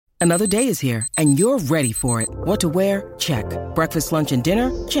Another day is here, and you're ready for it. What to wear? Check. Breakfast, lunch, and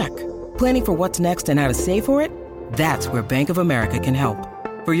dinner? Check. Planning for what's next and how to save for it? That's where Bank of America can help.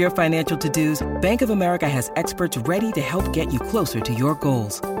 For your financial to-dos, Bank of America has experts ready to help get you closer to your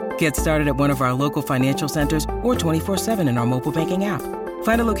goals. Get started at one of our local financial centers or 24/7 in our mobile banking app.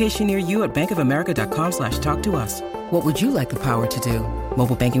 Find a location near you at bankofamerica.com/talktous. What would you like the power to do?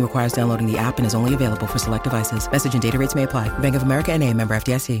 Mobile banking requires downloading the app and is only available for select devices. Message and data rates may apply. Bank of America N.A., member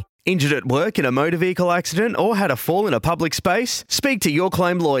FDIC. Injured at work in a motor vehicle accident or had a fall in a public space? Speak to Your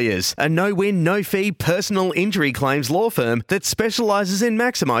Claim Lawyers, a no-win, no-fee personal injury claims law firm that specialises in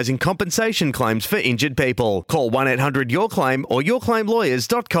maximising compensation claims for injured people. Call 1-800-YOUR-CLAIM or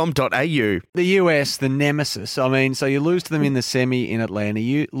yourclaimlawyers.com.au. The US, the nemesis. I mean, so you lose to them in the semi in Atlanta,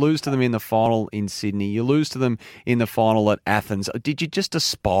 you lose to them in the final in Sydney, you lose to them in the final at Athens. Did you just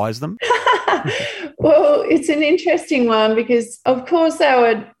despise them? Well, it's an interesting one because, of course, they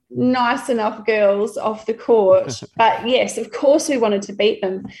were nice enough girls off the court. But yes, of course we wanted to beat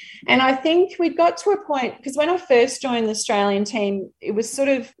them. And I think we got to a point, because when I first joined the Australian team, it was sort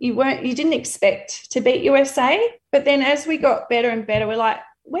of, you didn't expect to beat USA. But then as we got better and better, we're like,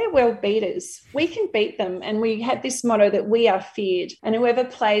 we're world beaters. We can beat them. And we had this motto that we are feared. And whoever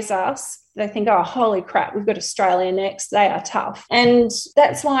plays us, they think, oh, holy crap, we've got Australia next. They are tough. And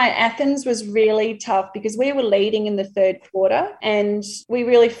that's why Athens was really tough, because we were leading in the third quarter and we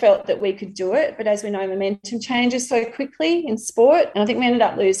really felt that we could do it. But as we know, momentum changes so quickly in sport. And I think we ended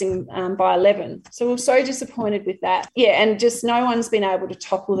up losing by 11. So we were so disappointed with that. Yeah, and just no one's been able to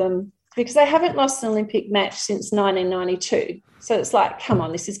topple them, because they haven't lost an Olympic match since 1992. So it's like, come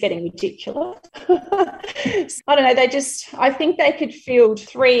on, this is getting ridiculous. I don't know. I think they could field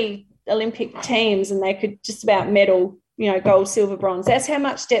 3 Olympic teams and they could just about medal, gold, silver, bronze. That's how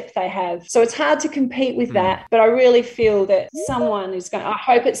much depth they have. So it's hard to compete with that. But I really feel that someone is going to, I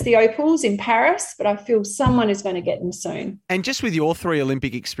hope it's the Opals in Paris, but I feel someone is going to get them soon. And just with your 3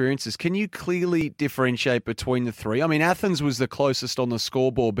 Olympic experiences, can you clearly differentiate between the 3? I mean, Athens was the closest on the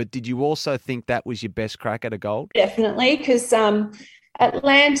scoreboard, but did you also think that was your best crack at a gold? Definitely, because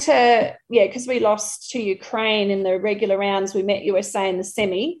Atlanta, because we lost to Ukraine in the regular rounds. We met USA in the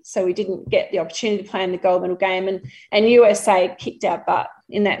semi, so we didn't get the opportunity to play in the gold medal game. And USA kicked our butt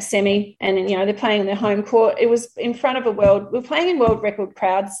in that semi. And, they're playing in their home court. It was in front of we're playing in world record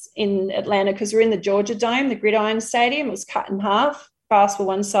crowds in Atlanta, because we're in the Georgia Dome, the Gridiron Stadium. It was cut in half. Basketball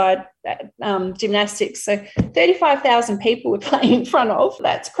one side, gymnastics. So 35,000 people were playing in front of.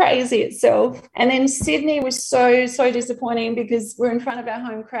 That's crazy itself. And then Sydney was so disappointing, because we're in front of our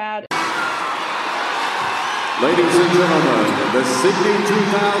home crowd. Ladies and gentlemen, the Sydney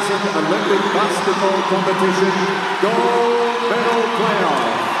 2000 Olympic Basketball Competition Gold Medal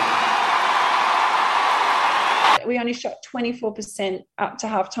Playoff. We only shot 24% up to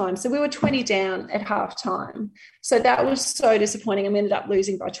halftime. So we were 20 down at halftime. So that was so disappointing, and we ended up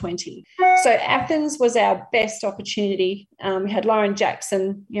losing by 20. So Athens was our best opportunity. We had Lauren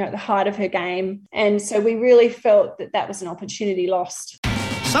Jackson, at the height of her game. And so we really felt that was an opportunity lost.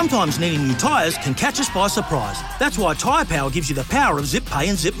 Sometimes needing new tyres can catch us by surprise. That's why Tyre Power gives you the power of zip pay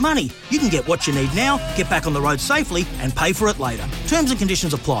and zip money. You can get what you need now, get back on the road safely and pay for it later. Terms and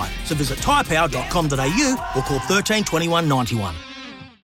conditions apply. So visit tyrepower.com.au or call 13 21 91.